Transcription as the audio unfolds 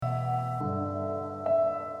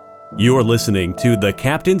You're listening to the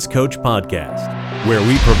Captain's Coach Podcast, where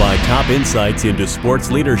we provide top insights into sports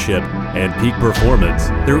leadership and peak performance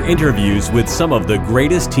through interviews with some of the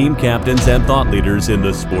greatest team captains and thought leaders in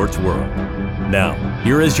the sports world. Now,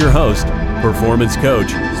 here is your host, performance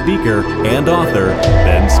coach, speaker, and author,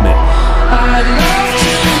 Ben Smith.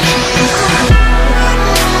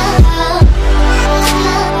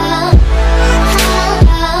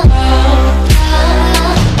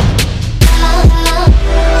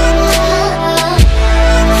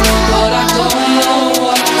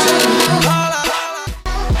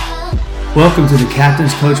 Welcome to the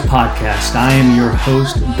Captain's Coach Podcast. I am your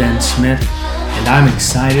host, Ben Smith, and I'm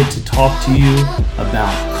excited to talk to you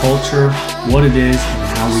about culture, what it is,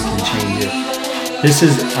 and how we can change it. This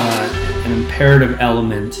is an imperative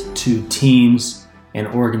element to teams and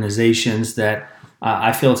organizations that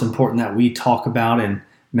I feel it's important that we talk about and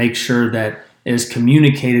make sure that it is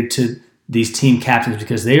communicated to these team captains,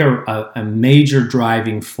 because they are a major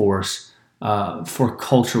driving force for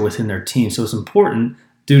culture within their team. So it's important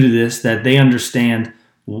due to this that they understand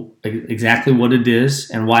exactly what it is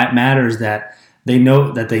and why it matters, that they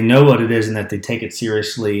know what it is and that they take it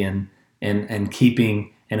seriously, and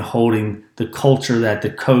keeping and holding the culture that the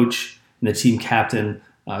coach and the team captain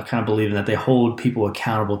kind of believe in, that they hold people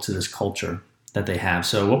accountable to this culture that they have.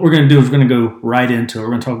 So what we're going to do is we're going to go right into it. We're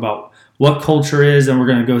going to talk about what culture is, and we're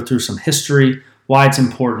going to go through some history, why it's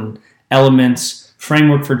important, elements,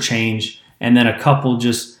 framework for change, and then a couple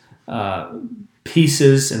just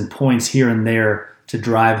pieces and points here and there to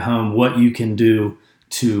drive home what you can do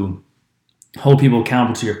to hold people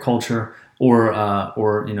accountable to your culture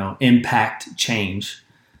or impact change.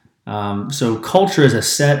 So culture is a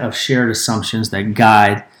set of shared assumptions that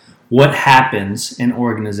guide what happens in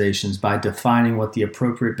organizations by defining what the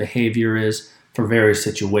appropriate behavior is for various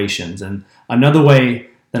situations. And another way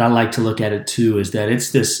that I like to look at it too is that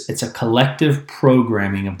it's a collective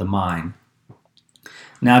programming of the mind.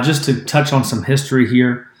 Now, just to touch on some history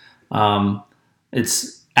here,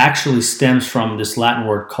 it's actually stems from this Latin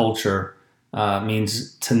word culture,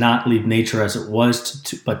 means to not leave nature as it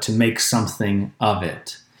was, but to make something of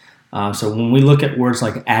it. So when we look at words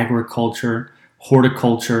like agriculture,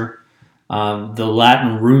 horticulture, the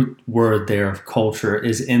Latin root word there of culture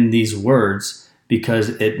is in these words because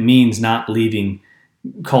it means not leaving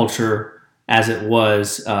culture as it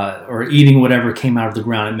was, or eating whatever came out of the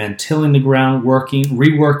ground. It meant tilling the ground,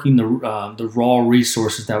 reworking the raw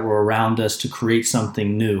resources that were around us to create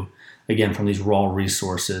something new, again, from these raw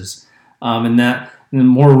resources. And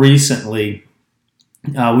more recently,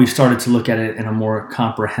 we've started to look at it in a more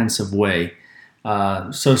comprehensive way.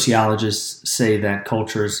 Sociologists say that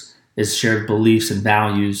cultures is shared beliefs and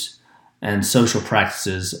values and social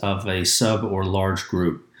practices of a sub or large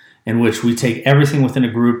group, in which we take everything within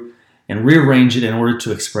a group and rearrange it in order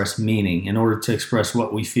to express meaning, in order to express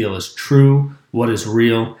what we feel is true, what is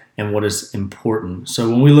real, and what is important. So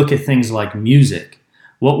when we look at things like music,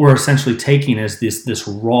 what we're essentially taking is this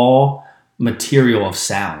raw material of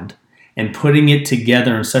sound and putting it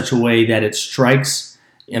together in such a way that it strikes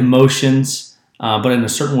emotions, but in a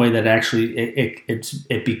certain way that actually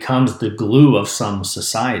it becomes the glue of some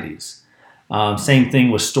societies. Same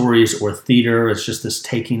thing with stories or theater. It's just this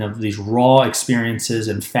taking of these raw experiences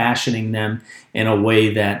and fashioning them in a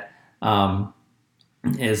way that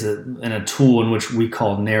is a tool in which we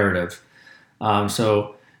call narrative.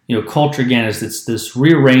 So culture, again, is this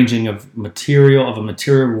rearranging of a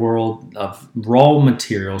material world of raw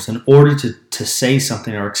materials in order to say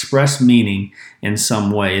something or express meaning in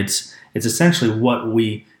some way. It's essentially what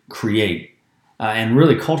we create. And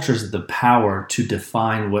really, culture is the power to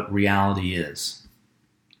define what reality is.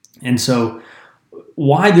 And so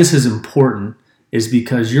why this is important is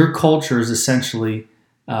because your culture is essentially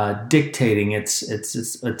dictating. It's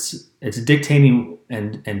dictating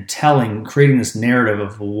and telling, creating this narrative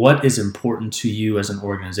of what is important to you as an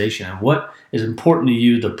organization, and what is important to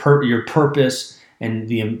you, your purpose, and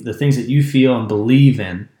the things that you feel and believe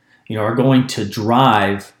in, are going to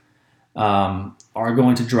drive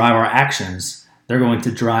our actions. They're going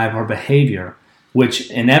to drive our behavior,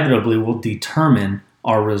 which inevitably will determine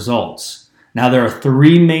our results. Now, there are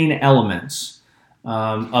three main elements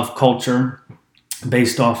of culture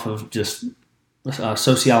based off of just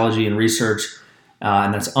sociology and research,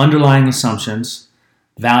 and that's underlying assumptions,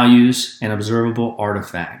 values, and observable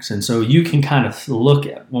artifacts. And so you can kind of look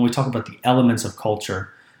at, when we talk about the elements of culture,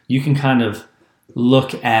 you can kind of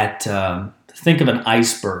look at, think of an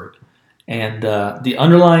iceberg. And the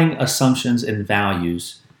underlying assumptions and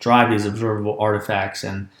values drive these observable artifacts.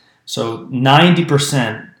 And so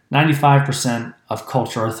 90%, 95% of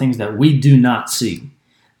culture are things that we do not see.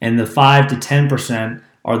 And the 5 to 10%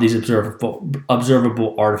 are these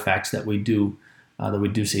observable artifacts that we do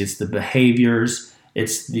see. It's the behaviors,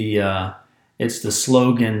 it's the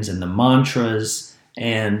slogans and the mantras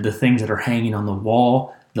and the things that are hanging on the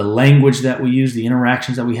wall, the language that we use, the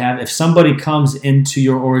interactions that we have. If somebody comes into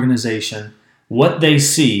your organization, what they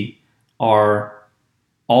see are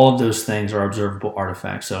all of those things are observable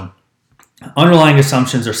artifacts. So underlying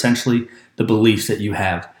assumptions are essentially the beliefs that you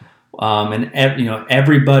have.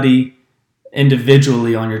 Everybody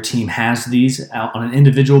individually on your team has these on an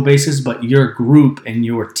individual basis, but your group and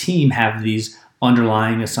your team have these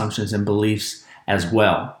underlying assumptions and beliefs as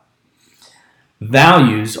well.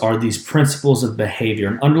 Values are these principles of behavior,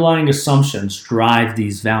 and underlying assumptions drive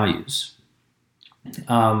these values.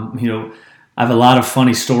 I have a lot of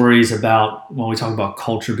funny stories about when we talk about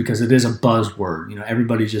culture because it is a buzzword.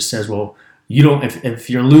 Everybody just says, well, you don't. If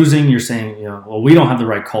you're losing, you're saying, well, we don't have the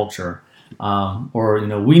right culture, or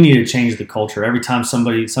we need to change the culture. Every time some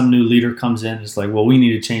new leader comes in, it's like, well, we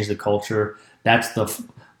need to change the culture. That's the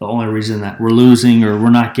only reason that we're losing or we're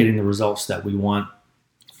not getting the results that we want.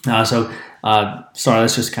 Sorry,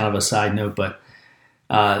 that's just kind of a side note, but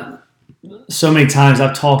so many times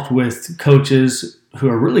I've talked with coaches who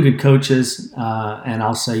are really good coaches, and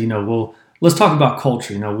I'll say, well, let's talk about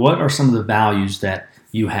culture. What are some of the values that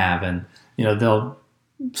you have? And, they'll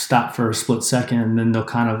stop for a split second and then they'll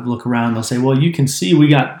kind of look around and they'll say, well, you can see we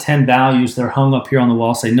got 10 values. They're hung up here on the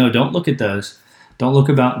wall. Say, no, don't look at those. Don't look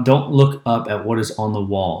up at what is on the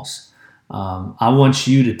walls. I want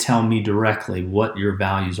you to tell me directly what your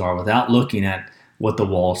values are without looking at what the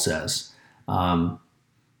wall says.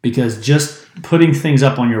 Because just putting things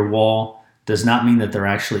up on your wall does not mean that they're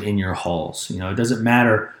actually in your halls. It doesn't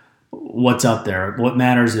matter what's up there. What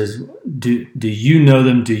matters is do you know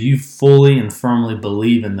them? Do you fully and firmly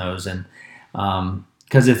believe in those? And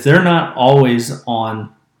because if they're not always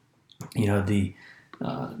on,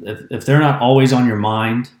 if they're not always on your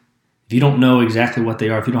mind, if you don't know exactly what they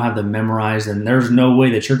are, if you don't have them memorized, then there's no way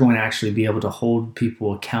that you're going to actually be able to hold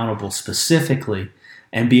people accountable specifically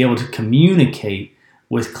and be able to communicate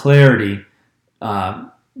with clarity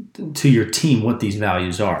to your team what these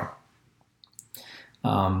values are.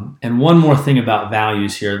 And one more thing about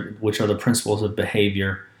values here, which are the principles of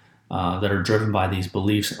behavior that are driven by these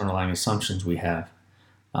beliefs and underlying assumptions we have.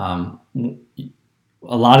 A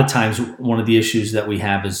lot of times, one of the issues that we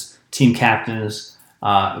have is team captains,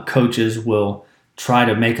 coaches will try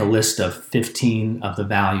to make a list of 15 of the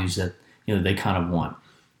values that they kind of want.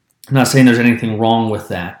 I'm not saying there's anything wrong with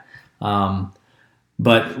that,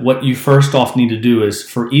 but what you first off need to do is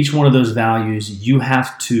for each one of those values, you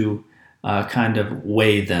have to kind of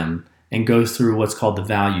weigh them and go through what's called the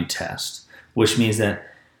value test, which means that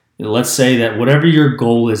let's say that whatever your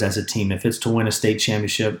goal is as a team, if it's to win a state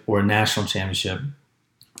championship or a national championship,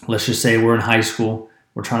 let's just say we're in high school,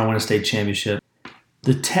 we're trying to win a state championship.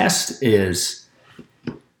 The test is,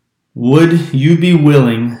 would you be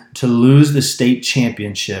willing to lose the state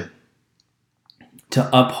championship to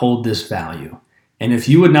uphold this value? And if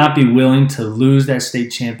you would not be willing to lose that state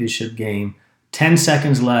championship game, 10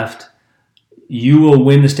 seconds left, you will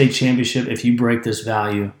win the state championship if you break this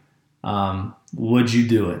value. Would you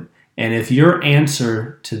do it? And if your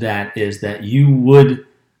answer to that is that you would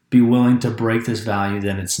be willing to break this value,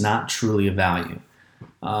 then it's not truly a value.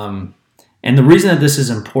 And the reason that this is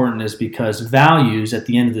important is because values, at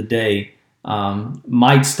the end of the day,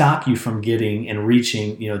 might stop you from getting and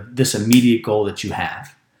reaching, this immediate goal that you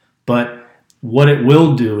have. But what it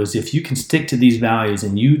will do is if you can stick to these values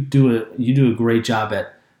and you do a great job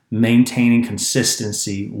at maintaining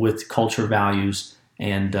consistency with culture values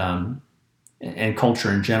and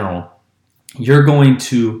culture in general, you're going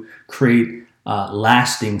to create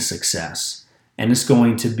lasting success. And it's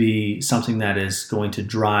going to be something that is going to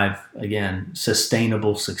drive, again,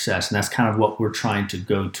 sustainable success. And that's kind of what we're trying to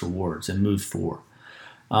go towards and move for.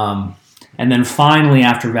 And then finally,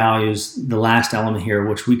 after values, the last element here,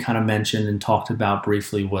 which we kind of mentioned and talked about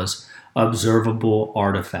briefly, was observable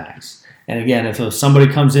artifacts. And again, if somebody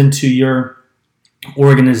comes into your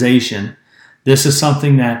organization, this is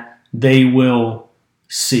something that they will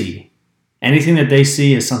see. Anything that they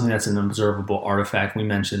see is something that's an observable artifact. We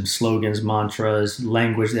mentioned slogans, mantras,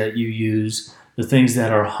 language that you use, the things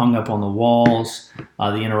that are hung up on the walls,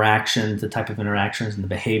 the interactions, the type of interactions and the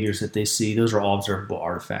behaviors that they see. Those are all observable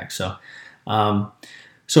artifacts. So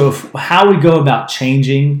how we go about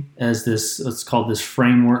changing as this, let's call this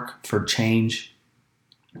framework for change.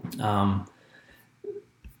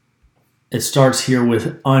 It starts here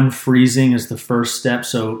with unfreezing as the first step.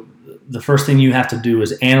 So the first thing you have to do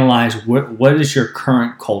is analyze what is your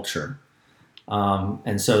current culture.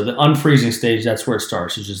 And so the unfreezing stage, that's where it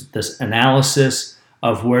starts. It's just this analysis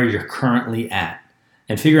of where you're currently at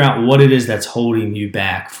and figure out what it is that's holding you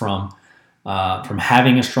back from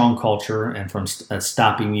having a strong culture and from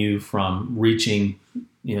stopping you from reaching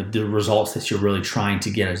the results that you're really trying to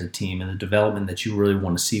get as a team and the development that you really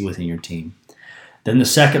want to see within your team. Then the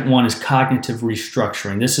second one is cognitive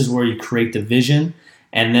restructuring. This is where you create the vision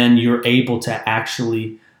and then you're able to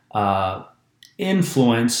actually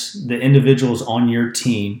influence the individuals on your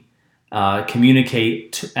team,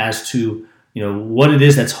 communicate as to what it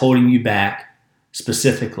is that's holding you back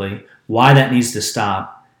specifically, why that needs to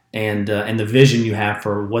stop, and the vision you have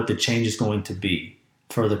for what the change is going to be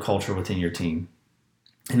for the culture within your team.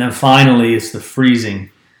 And then finally, it's the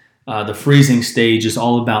freezing. The freezing stage is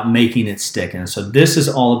all about making it stick. And so this is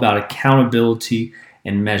all about accountability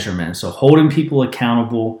and measurement. So holding people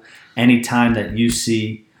accountable anytime that you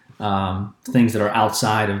see things that are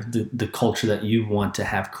outside of the culture that you want to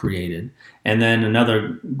have created. And then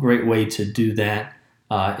another great way to do that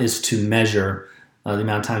is to measure the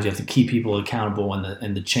amount of times you have to keep people accountable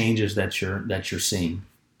and the changes that you're seeing.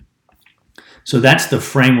 So that's the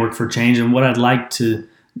framework for change. And what I'd like to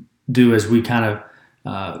do as we kind of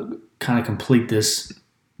complete this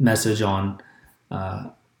message on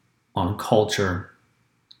culture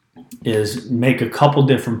is make a couple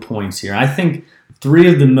different points here. I think three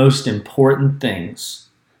of the most important things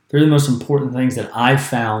that I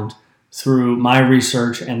found through my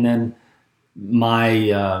research and then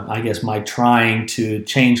my trying to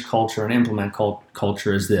change culture and implement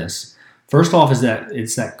culture is this. First off is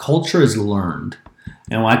that culture is learned.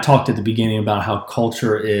 And when I talked at the beginning about how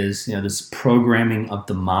culture is, this programming of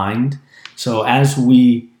the mind. So as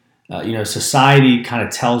we, society kind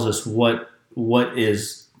of tells us what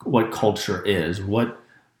culture is, what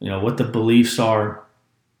the beliefs are,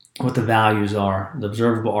 what the values are, the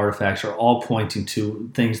observable artifacts are all pointing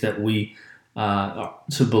to things that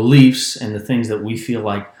to beliefs and the things that we feel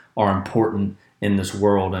like are important in this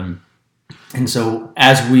world. And so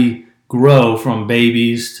as we grow from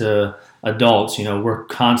babies to adults, we're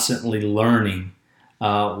constantly learning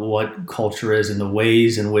what culture is and the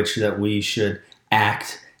ways in which that we should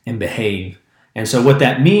act and behave. And so what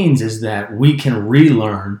that means is that we can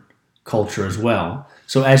relearn culture as well.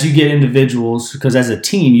 So as you get individuals, because as a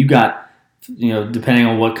team, you got, depending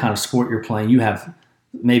on what kind of sport you're playing, you have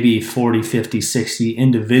maybe 40, 50, 60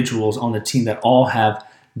 individuals on the team that all have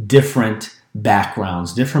different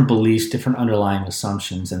backgrounds, different beliefs, different underlying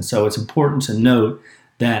assumptions. And so it's important to note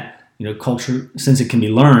that culture, since it can be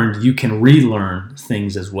learned, you can relearn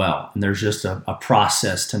things as well. And there's just a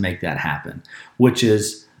process to make that happen, which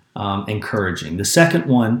is encouraging. The second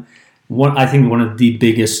one, I think one of the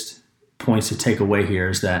biggest points to take away here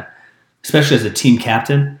is that, especially as a team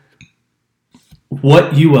captain,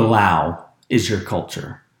 what you allow is your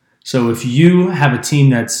culture. So if you have a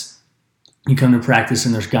team you come to practice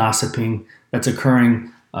and there's gossiping that's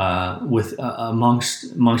occurring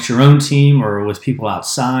amongst your own team or with people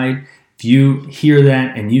outside, if you hear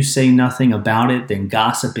that and you say nothing about it, then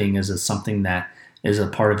gossiping is something that is a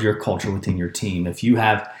part of your culture within your team. If you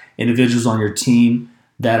have individuals on your team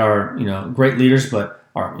that are great leaders but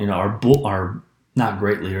are not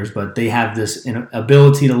great leaders, but they have this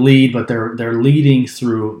ability to lead, but they're leading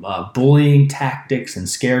through bullying tactics and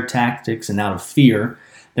scare tactics and out of fear,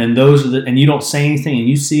 then those are and you don't say anything and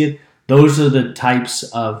you see it, those are the types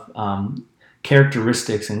of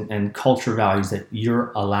characteristics and culture values that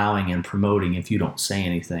you're allowing and promoting if you don't say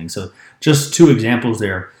anything. So just two examples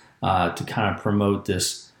there to kind of promote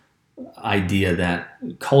this idea that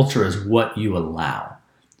culture is what you allow.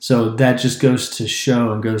 So that just goes to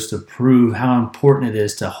show and goes to prove how important it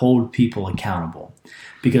is to hold people accountable.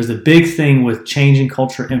 Because the big thing with changing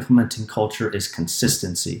culture, implementing culture is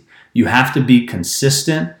consistency. You have to be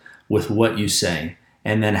consistent with what you say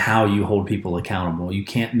and then how you hold people accountable. You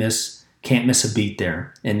can't miss a beat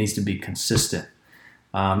there. It needs to be consistent.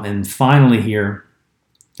 And finally here,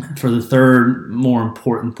 for the third more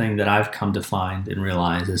important thing that I've come to find and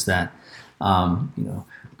realize is that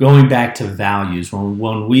going back to values,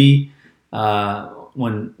 when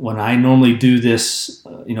I normally do this,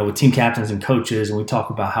 with team captains and coaches, and we talk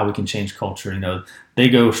about how we can change culture, they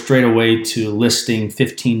go straight away to listing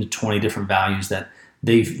 15 to 20 different values that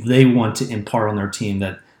they want to impart on their team,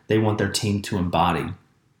 that they want their team to embody.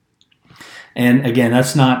 And again,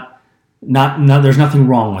 that's not there's nothing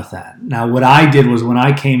wrong with that. Now, what I did was when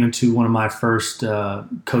I came into one of my first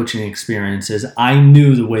coaching experiences, I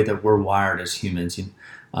knew the way that we're wired as humans.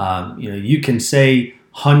 You can say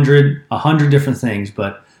 100 different things,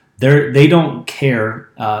 but they don't care.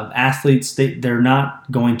 Athletes, they're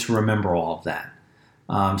not going to remember all of that.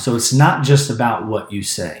 So it's not just about what you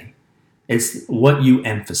say. It's what you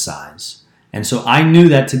emphasize. And so I knew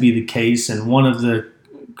that to be the case, and one of the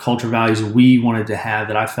culture values we wanted to have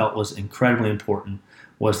that I felt was incredibly important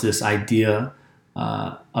was this idea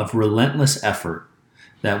of relentless effort,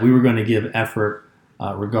 that we were going to give effort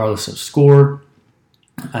regardless of score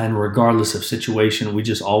and regardless of situation. We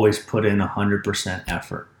just always put in 100%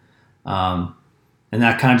 effort. And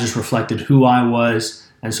that kind of just reflected who I was,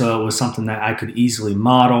 and so it was something that I could easily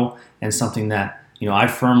model and something that I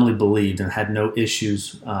firmly believed and had no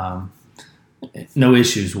issues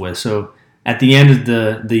with. So at the end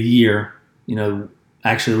of the year,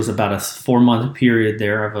 actually it was about a 4-month period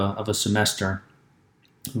there of a semester.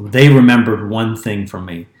 They remembered one thing from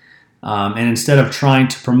me, and instead of trying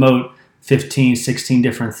to promote 15, 16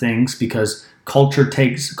 different things, because culture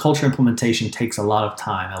implementation takes a lot of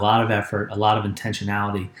time, a lot of effort, a lot of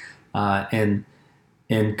intentionality, and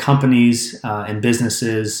in companies and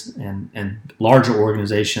businesses and larger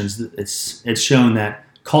organizations, it's shown that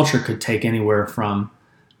culture could take anywhere from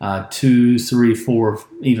 2, 3, 4,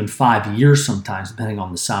 even 5 years sometimes, depending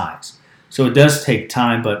on the size. So it does take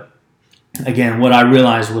time, but again, what I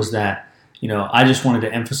realized was that I just wanted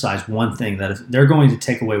to emphasize one thing, that if they're going to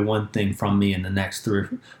take away one thing from me in the next 3,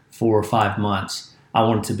 4, or 5 months, I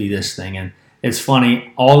want it to be this thing. And it's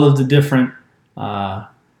funny, all of the different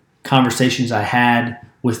conversations I had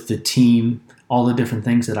with the team, all the different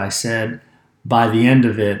things that I said, by the end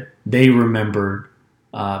of it, they remembered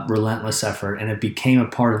relentless effort, and it became a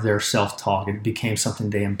part of their self-talk. It became something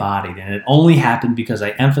they embodied, and it only happened because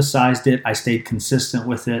I emphasized it, I stayed consistent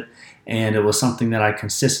with it, and it was something that I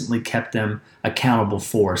consistently kept them accountable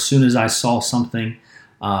for. As soon as I saw something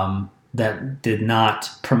that did not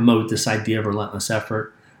promote this idea of relentless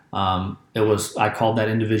effort, I called that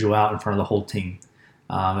individual out in front of the whole team.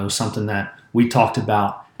 It was something that we talked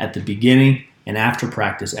about at the beginning and after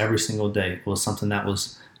practice every single day. It was something that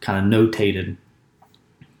was kind of notated.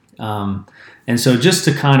 And so just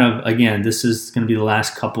to kind of, again, this is going to be the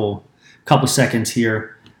last couple seconds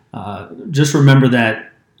here. Just remember that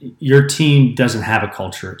your team doesn't have a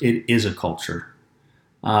culture. It is a culture.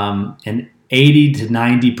 And 80 to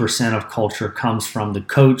 90% of culture comes from the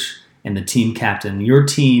coach and the team captain. Your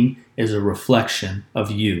team is a reflection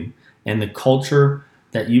of you. And the culture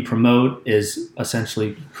that you promote is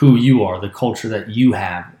essentially who you are, the culture that you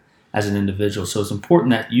have as an individual. So it's important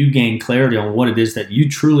that you gain clarity on what it is that you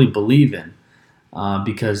truly believe in,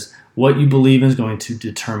 because what you believe in is going to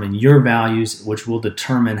determine your values, which will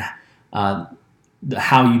determine how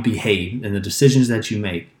you behave and the decisions that you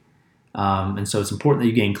make. And so it's important that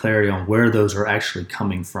you gain clarity on where those are actually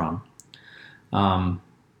coming from. And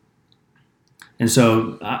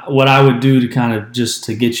so what I would do to kind of just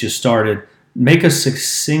to get you started, make a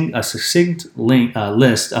succinct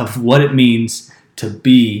list of what it means to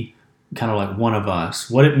be kind of like one of us,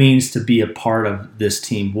 what it means to be a part of this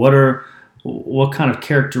team. What kind of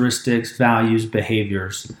characteristics, values,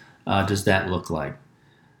 behaviors does that look like?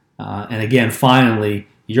 And again, finally,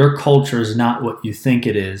 your culture is not what you think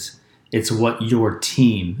it is. It's what your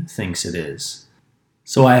team thinks it is.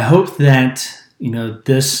 So I hope that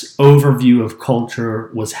this overview of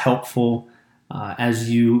culture was helpful as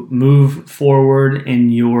you move forward in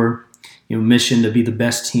your mission to be the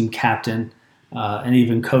best team captain and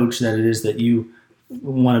even coach that it is that you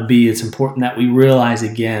want to be. It's important that we realize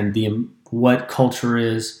again what culture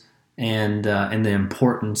is and the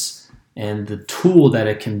importance and the tool that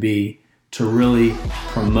it can be to really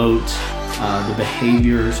promote the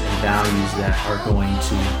behaviors and values that are going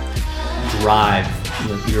to drive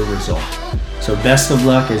your result. So best of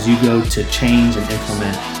luck as you go to change and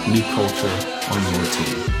implement new culture on your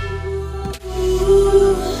team.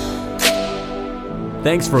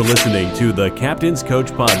 Thanks for listening to the Captain's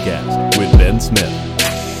Coach Podcast with Ben Smith.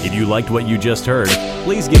 If you liked what you just heard,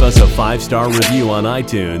 please give us a 5-star review on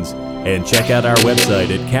iTunes and check out our website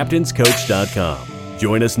at captainscoach.com.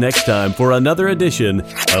 Join us next time for another edition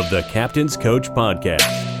of the Captain's Coach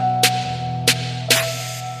Podcast.